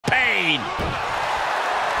machine.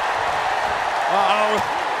 Uh-oh.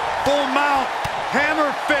 Full mount.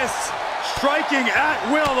 Hammer fists. Striking at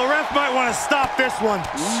will. The ref might want to stop this one.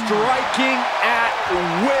 Striking at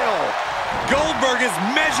will. Goldberg is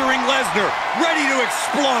measuring Lesnar, ready to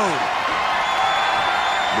explode.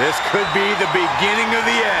 This could be the beginning of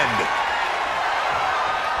the end.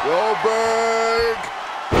 Goldberg.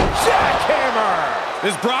 Jackhammer.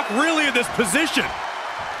 Is Brock really in this position?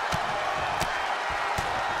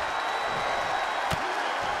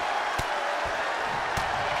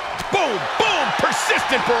 Boom, boom,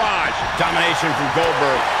 persistent barrage. Domination from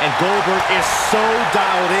Goldberg. And Goldberg is so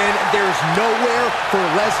dialed in, there's nowhere for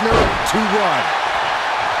Lesnar to run.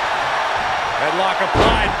 Headlock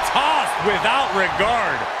applied, tossed without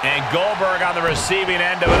regard. And Goldberg on the receiving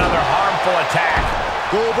end of another harmful attack.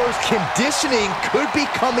 Goldberg's conditioning could be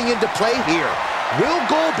coming into play here. Will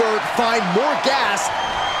Goldberg find more gas?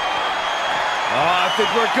 Oh, I think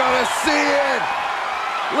we're gonna see it.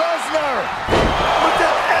 Lesnar with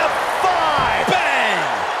the F5. Bang!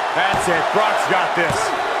 That's it. Brock's got this.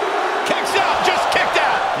 Kicks out, just kicked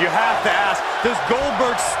out. You have to ask, does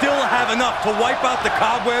Goldberg still have enough to wipe out the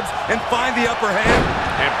cobwebs and find the upper hand?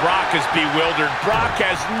 And Brock is bewildered. Brock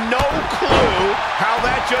has no clue how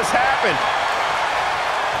that just happened.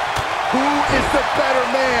 Who is the better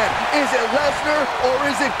man? Is it Lesnar or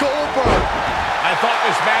is it Goldberg? I thought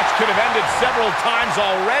this match could have ended several times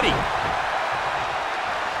already.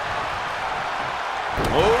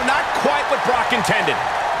 Oh, not quite what Brock intended.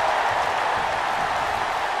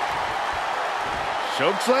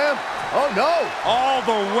 Chokeslam? Oh no! All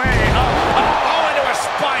the way up. Oh, into a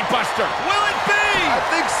spine buster. Will it be? I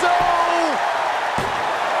think so!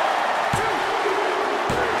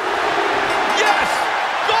 Yes!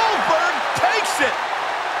 Goldberg takes it!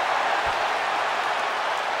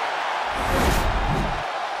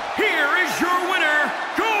 Here is your winner,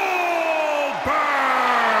 Goldberg!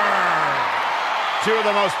 Two of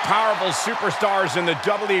the most powerful superstars in the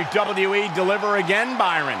WWE deliver again,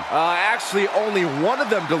 Byron. Actually, only one of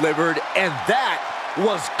them delivered, and that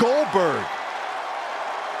was Goldberg.